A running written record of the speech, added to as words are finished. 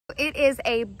It is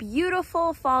a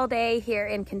beautiful fall day here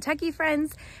in Kentucky,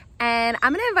 friends, and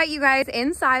I'm gonna invite you guys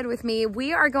inside with me.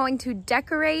 We are going to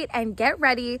decorate and get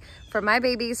ready for my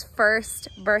baby's first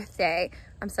birthday.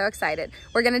 I'm so excited.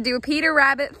 We're gonna do a Peter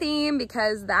Rabbit theme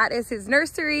because that is his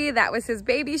nursery, that was his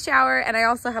baby shower, and I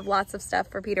also have lots of stuff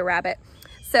for Peter Rabbit.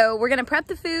 So we're gonna prep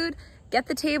the food, get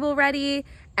the table ready,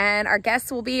 and our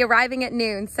guests will be arriving at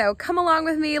noon. So come along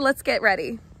with me, let's get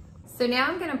ready. So now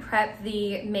I'm gonna prep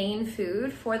the main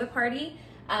food for the party.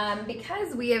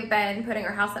 Because we have been putting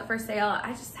our house up for sale,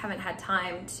 I just haven't had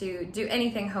time to do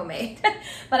anything homemade.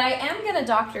 But I am gonna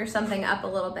doctor something up a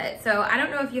little bit. So I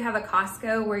don't know if you have a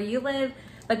Costco where you live,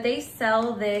 but they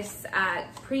sell this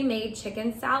pre-made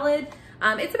chicken salad.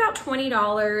 It's about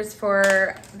 $20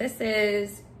 for, this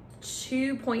is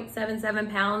 2.77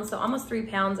 pounds, so almost 3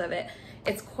 pounds of it.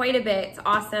 It's quite a bit, it's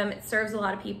awesome, it serves a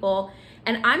lot of people.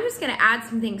 And I'm just gonna add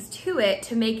some things to it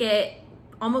to make it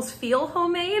almost feel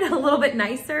homemade, a little bit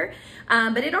nicer.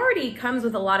 But it already comes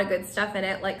with a lot of good stuff in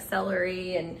it, like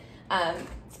celery and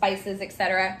spices,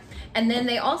 etc. And then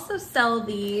they also sell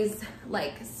these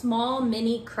like small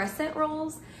mini crescent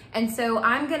rolls. And so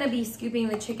I'm gonna be scooping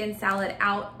the chicken salad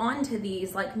out onto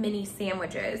these like mini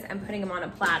sandwiches and putting them on a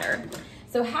platter.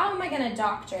 So how am I gonna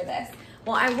doctor this?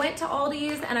 Well, I went to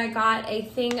Aldi's and I got a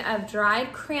thing of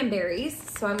dried cranberries.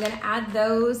 So I'm gonna add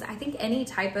those. I think any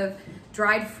type of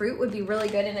dried fruit would be really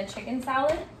good in a chicken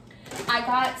salad. I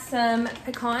got some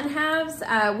pecan halves.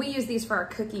 We use these for our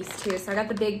cookies too. So I got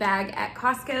the big bag at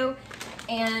Costco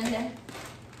and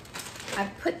I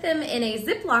put them in a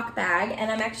Ziploc bag, and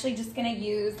I'm actually just gonna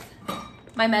use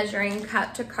my measuring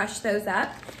cup to crush those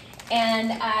up.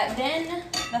 And then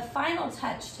the final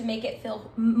touch to make it feel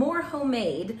more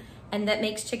homemade and that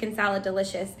makes chicken salad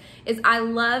delicious is I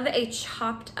love a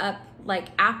chopped up like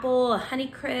apple, a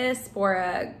Honeycrisp, or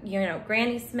a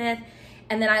Granny Smith,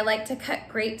 and then I like to cut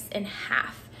grapes in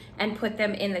half and put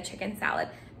them in the chicken salad.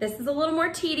 This is a little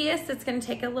more tedious, it's gonna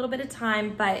take a little bit of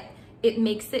time, but it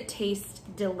makes it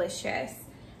taste delicious.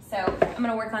 So I'm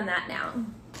gonna work on that now.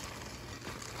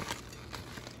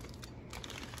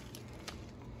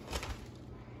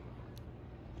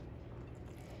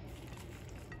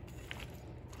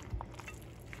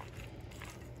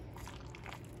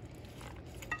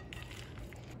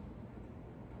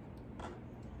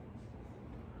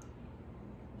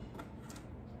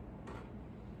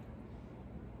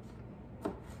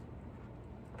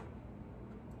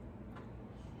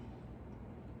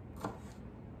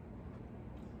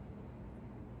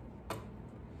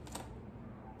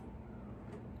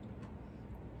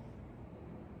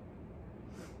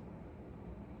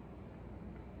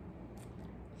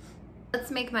 Let's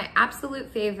make my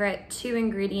absolute favorite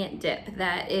 2-ingredient dip.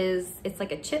 It's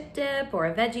like a chip dip or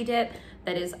a veggie dip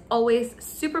that is always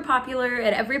super popular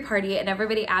at every party, and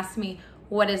everybody asks me,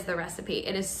 what is the recipe?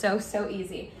 It is so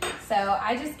easy. So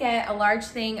I just get a large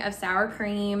thing of sour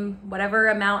cream, whatever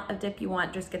amount of dip you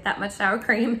want, just get that much sour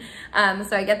cream.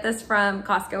 So I get this from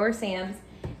Costco or Sam's,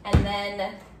 and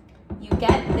then you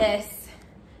get this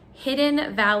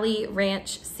Hidden Valley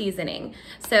Ranch seasoning.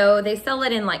 So they sell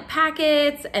it in like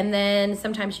packets, and then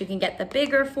sometimes you can get the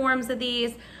bigger forms of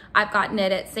these. I've gotten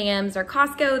it at Sam's or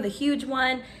Costco, the huge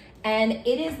one, and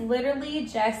it is literally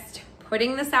just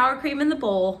putting the sour cream in the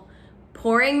bowl,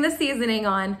 pouring the seasoning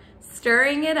on,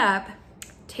 stirring it up.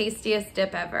 Tastiest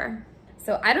dip ever.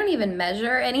 So I don't even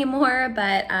measure anymore,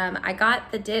 but I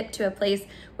got the dip to a place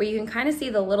where you can kind of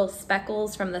see the little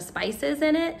speckles from the spices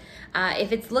in it.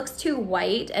 If it looks too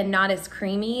white and not as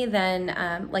creamy,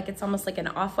 then like it's almost like an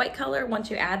off-white color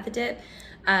once you add the dip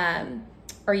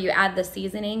or you add the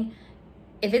seasoning.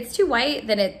 If it's too white,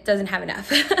 then it doesn't have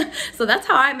enough. So that's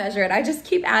how I measure it. I just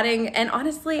keep adding, and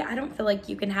honestly, I don't feel like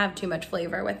you can have too much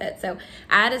flavor with it. So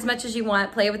add as much as you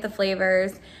want, play with the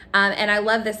flavors. And I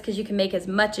love this because you can make as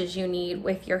much as you need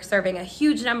if you're serving a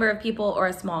huge number of people or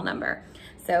a small number.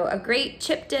 So a great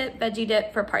chip dip, veggie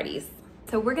dip for parties.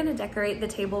 So we're gonna decorate the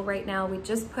table right now. We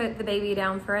just put the baby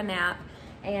down for a nap,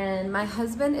 and my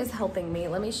husband is helping me.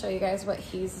 Let me show you guys what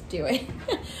he's doing.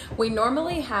 We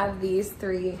normally have these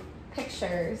 3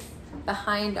 pictures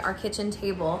behind our kitchen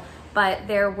table, but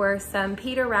there were some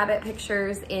Peter Rabbit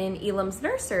pictures in Elam's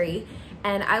nursery,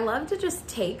 and I love to just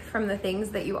take from the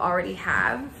things that you already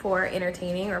have for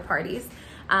entertaining or parties.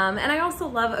 And I also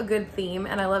love a good theme,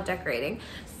 and I love decorating.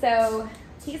 So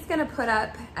he's gonna put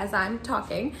up, as I'm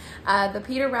talking, the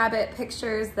Peter Rabbit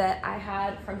pictures that I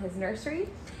had from his nursery.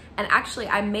 And actually,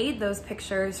 I made those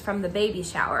pictures from the baby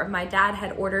shower. My dad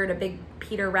had ordered a big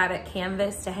Peter Rabbit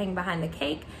canvas to hang behind the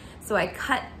cake, so I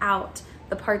cut out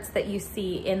the parts that you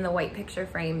see in the white picture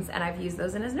frames, and I've used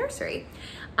those in his nursery.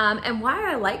 And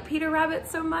why I like Peter Rabbit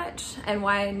so much and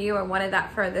why I knew I wanted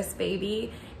that for this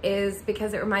baby is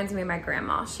because it reminds me of my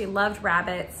grandma. She loved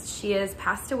rabbits. She has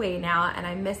passed away now and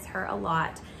I miss her a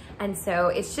lot. And so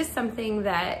it's just something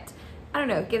that, I don't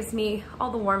know, gives me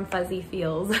all the warm fuzzy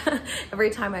feels every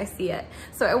time I see it.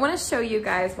 So I wanna show you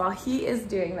guys while he is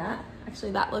doing that.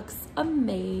 Actually, that looks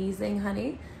amazing,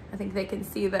 honey. I think they can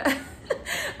see that.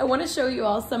 I wanna show you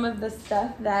all some of the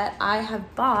stuff that I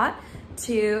have bought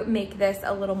to make this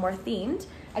a little more themed.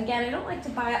 Again, I don't like to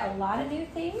buy a lot of new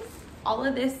things. All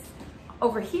of this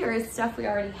over here is stuff we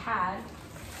already had.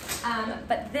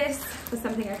 But this was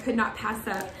something I could not pass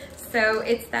up. So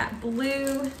it's that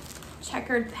blue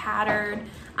checkered pattern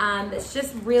that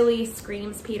just really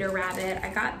screams Peter Rabbit. I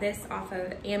got this off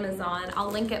of Amazon. I'll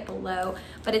link it below,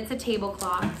 but it's a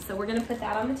tablecloth. So we're gonna put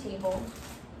that on the table.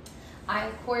 I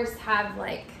of course have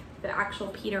like the actual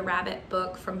Peter Rabbit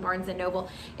book from Barnes & Noble.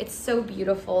 It's so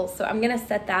beautiful. So I'm gonna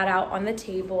set that out on the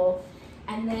table.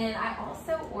 And then I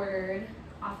also ordered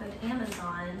off of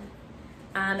Amazon,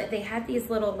 they had these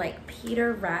little like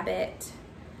Peter Rabbit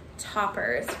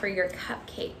toppers for your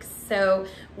cupcakes. So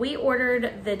we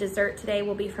ordered the dessert today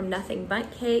will be from Nothing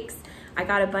Bundt Cakes. I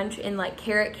got a bunch in like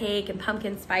carrot cake and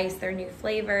pumpkin spice, their new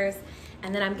flavors.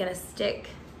 And then I'm gonna stick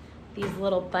these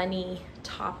little bunny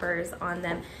toppers on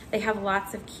them. They have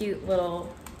lots of cute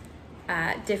little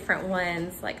different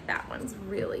ones. Like that one's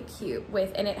really cute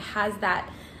with, and it has that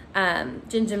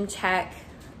Jim Jim check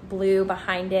blue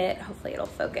behind it. Hopefully it'll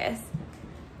focus.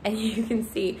 And you can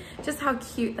see just how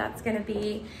cute that's gonna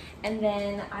be. And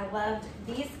then I loved,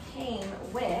 these came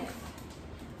with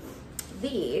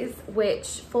these,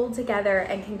 which fold together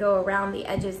and can go around the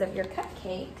edges of your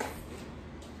cupcakes.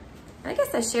 I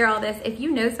guess I share all this. If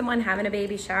you know someone having a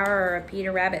baby shower or a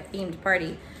Peter Rabbit themed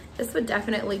party, this would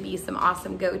definitely be some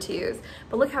awesome go-tos.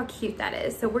 But look how cute that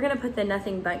is. So we're gonna put the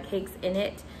Nothing Bundt Cakes in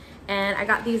it. And I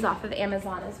got these off of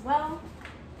Amazon as well.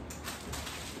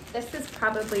 This is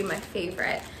probably my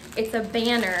favorite. It's a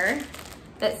banner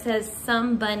that says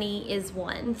 "Some Bunny is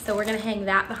One." So we're gonna hang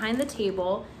that behind the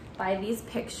table by these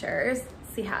pictures.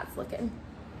 See how it's looking.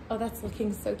 Oh, that's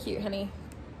looking so cute, honey.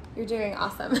 You're doing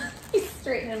awesome. He's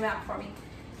straightening them out for me.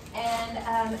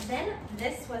 And then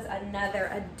this was another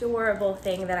adorable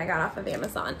thing that I got off of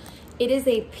Amazon. It is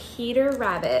a Peter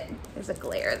Rabbit. There's a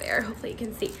glare there, hopefully you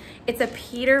can see. It's a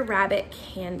Peter Rabbit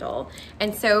candle.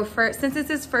 And so since it's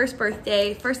his first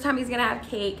birthday, first time he's gonna have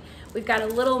cake, we've got a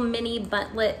little mini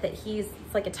buntlet that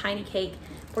it's like a tiny cake.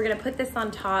 We're gonna put this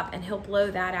on top and he'll blow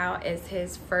that out as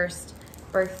his first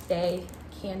birthday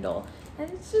candle. And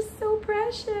it's just so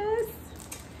precious.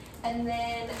 And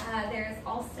then there's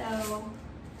also,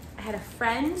 I had a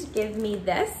friend give me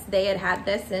this. They had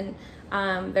this in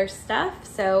their stuff.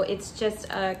 So it's just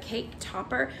a cake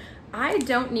topper. I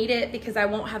don't need it because I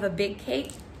won't have a big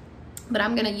cake, but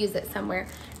I'm gonna use it somewhere.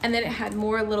 And then it had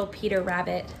more little Peter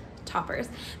Rabbit toppers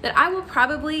that I will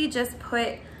probably just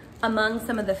put among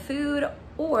some of the food,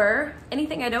 or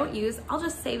anything I don't use, I'll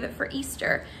just save it for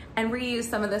Easter and reuse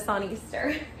some of this on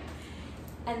Easter.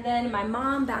 And then my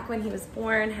mom, back when he was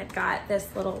born, had got this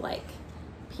little like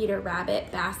Peter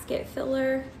Rabbit basket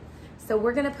filler. So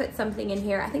we're gonna put something in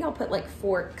here. I think I'll put like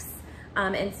forks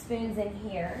and spoons in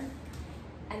here.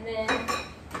 And then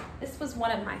this was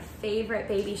one of my favorite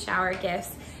baby shower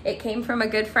gifts. It came from a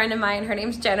good friend of mine. Her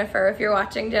name's Jennifer. If you're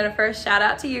watching, Jennifer, shout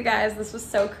out to you guys. This was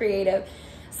so creative.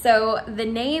 So the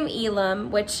name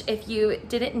Elam, which if you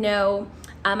didn't know,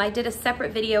 I did a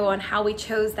separate video on how we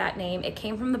chose that name. It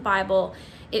came from the Bible.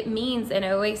 It means an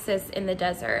oasis in the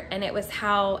desert, and it was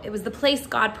the place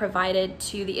God provided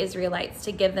to the Israelites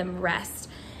to give them rest.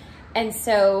 And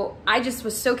so I just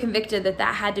was so convicted that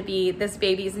that had to be this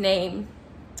baby's name.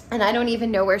 And I don't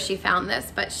even know where she found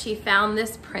this, but she found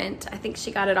this print. I think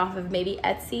she got it off of maybe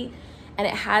Etsy, and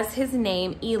it has his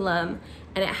name, Elam,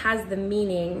 and it has the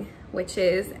meaning, which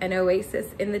is an oasis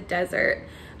in the desert.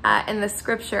 And the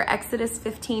scripture, Exodus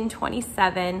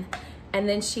 15:27, and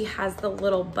then she has the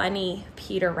little bunny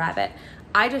Peter Rabbit.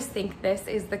 I just think this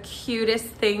is the cutest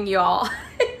thing, y'all.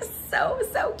 It's so,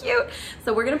 so cute.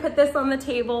 So we're gonna put this on the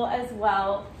table as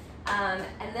well. And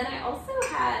then I also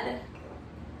had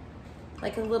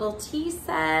like a little tea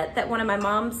set that one of my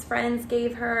mom's friends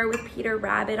gave her with Peter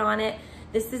Rabbit on it.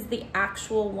 This is the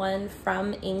actual one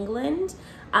from England.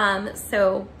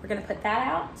 So we're gonna put that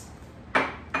out.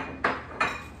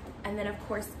 And then of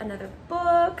course another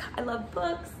book. I love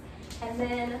books. And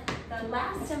then the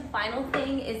last and final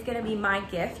thing is gonna be my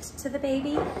gift to the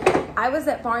baby. I was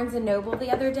at Barnes & Noble the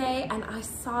other day and I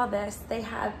saw this.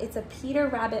 It's a Peter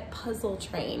Rabbit puzzle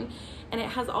train, and it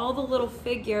has all the little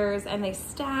figures and they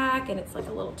stack and it's like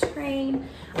a little train.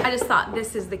 I just thought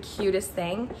this is the cutest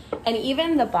thing. And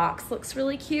even the box looks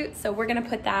really cute, so we're gonna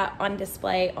put that on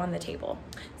display on the table.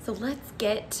 So let's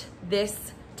get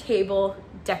this table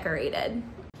decorated.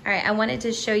 All right, I wanted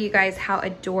to show you guys how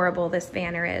adorable this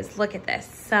banner is. Look at this,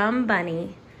 some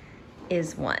bunny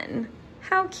is one.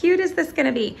 How cute is this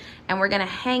gonna be? And we're gonna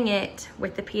hang it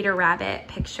with the Peter Rabbit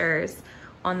pictures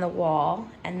on the wall.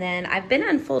 And then I've been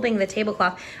unfolding the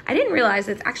tablecloth. I didn't realize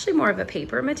it's actually more of a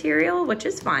paper material, which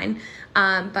is fine,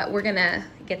 but we're gonna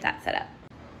get that set up.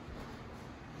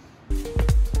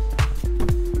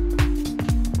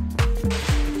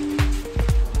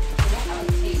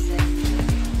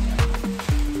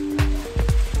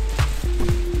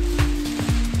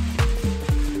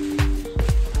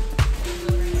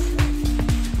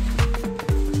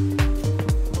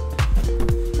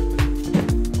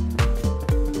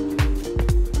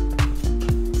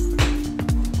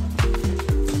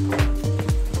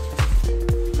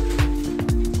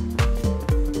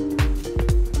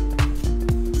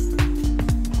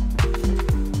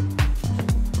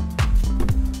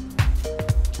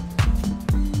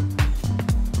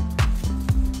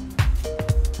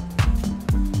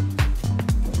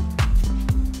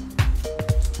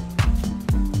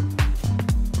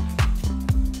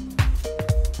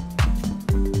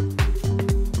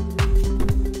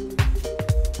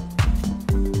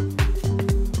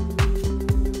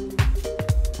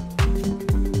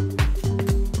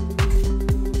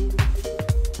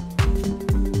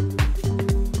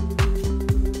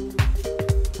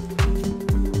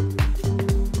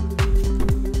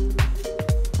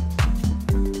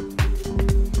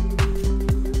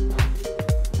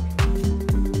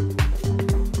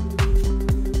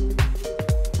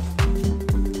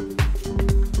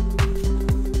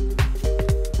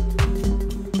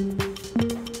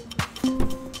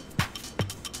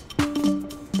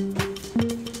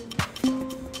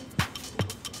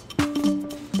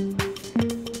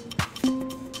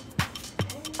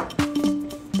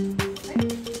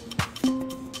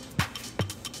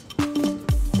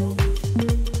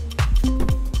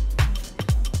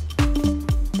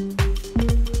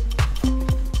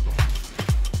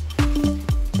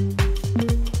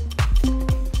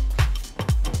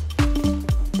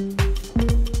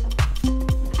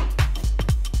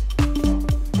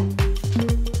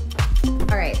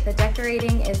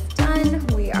 Decorating is done.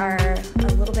 We are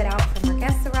a little bit out from our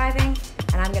guests arriving,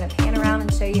 and I'm gonna pan around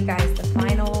and show you guys the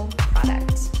final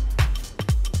product.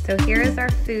 So here is our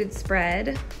food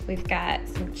spread. We've got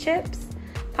some chips,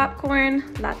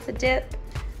 popcorn, lots of dip,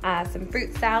 some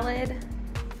fruit salad.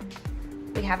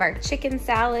 We have our chicken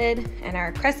salad and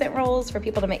our crescent rolls for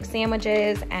people to make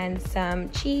sandwiches, and some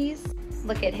cheese.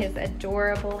 Look at his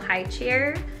adorable high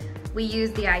chair. We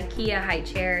use the IKEA high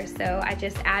chair, so I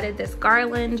just added this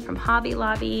garland from Hobby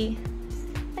Lobby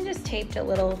and just taped a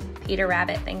little Peter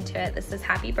Rabbit thing to it. This is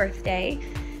happy birthday.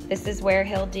 This is where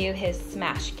he'll do his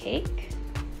smash cake.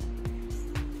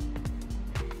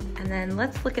 And then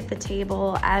let's look at the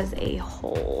table as a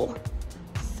whole.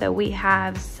 So we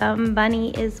have Some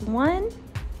Bunny is One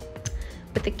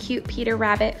with the cute Peter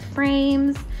Rabbit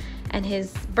frames and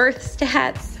his birth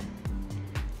stats.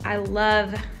 I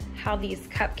love how these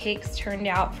cupcakes turned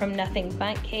out from Nothing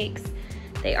Bundt Cakes.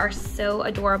 They are so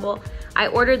adorable. I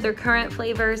ordered their current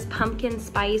flavors, pumpkin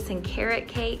spice and carrot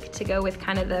cake, to go with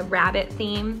kind of the rabbit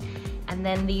theme. And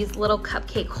then these little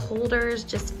cupcake holders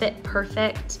just fit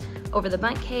perfect over the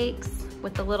bundt cakes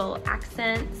with the little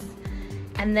accents.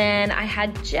 And then I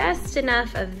had just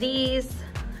enough of these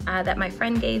that my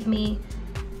friend gave me.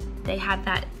 They had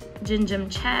that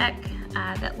Gingem check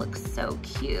that looks so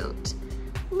cute.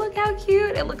 Look how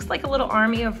cute. It looks like a little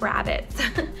army of rabbits.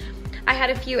 I had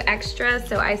a few extras,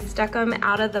 so I stuck them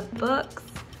out of the books,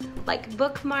 like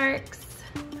bookmarks.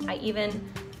 I even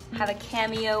have a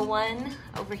cameo one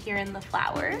over here in the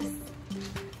flowers.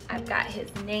 I've got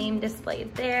his name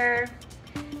displayed there.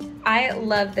 I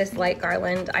love this light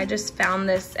garland. I just found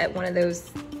this at one of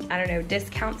those, I don't know,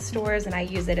 discount stores, and I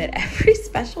use it at every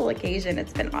special occasion.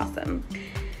 It's been awesome.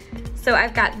 So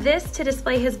I've got this to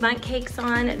display his bundt cakes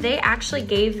on. They actually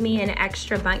gave me an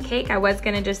extra bundt cake. I was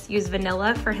gonna just use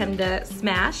vanilla for him to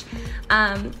smash,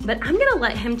 but I'm gonna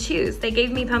let him choose. They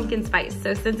gave me pumpkin spice,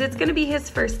 so since it's gonna be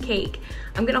his first cake,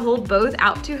 I'm gonna hold both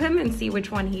out to him and see which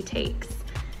one he takes.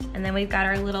 And then we've got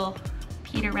our little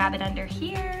Peter Rabbit under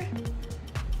here,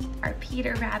 our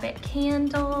Peter Rabbit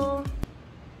candle.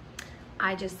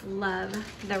 I just love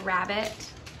the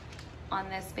rabbit on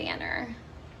this banner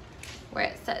where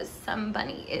it says "Some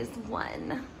Bunny is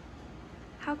One."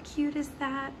 How cute is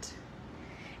that?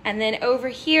 And then over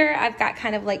here, I've got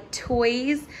kind of like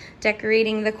toys,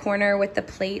 decorating the corner with the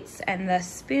plates and the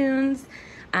spoons.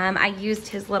 I used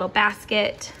his little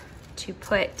basket to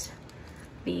put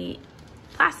the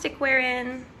plasticware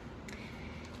in.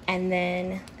 And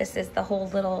then this is the whole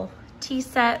little tea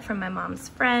set from my mom's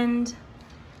friend.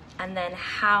 And then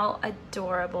how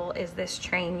adorable is this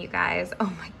train, you guys?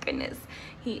 Oh my goodness,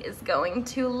 he is going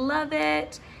to love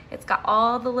it. It's got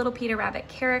all the little Peter Rabbit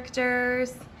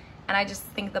characters, and I just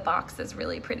think the box is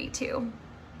really pretty too.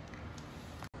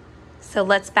 So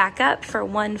let's back up for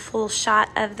one full shot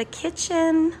of the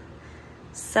kitchen.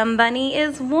 Some bunny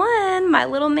is one, my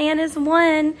little man is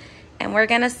one, and we're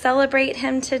gonna celebrate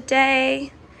him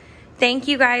today. Thank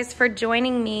you guys for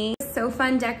joining me. It was so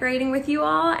fun decorating with you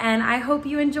all, and I hope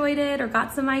you enjoyed it or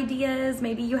got some ideas.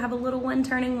 Maybe you have a little one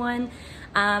turning one.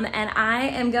 And I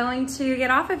am going to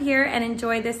get off of here and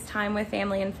enjoy this time with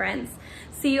family and friends.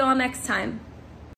 See you all next time.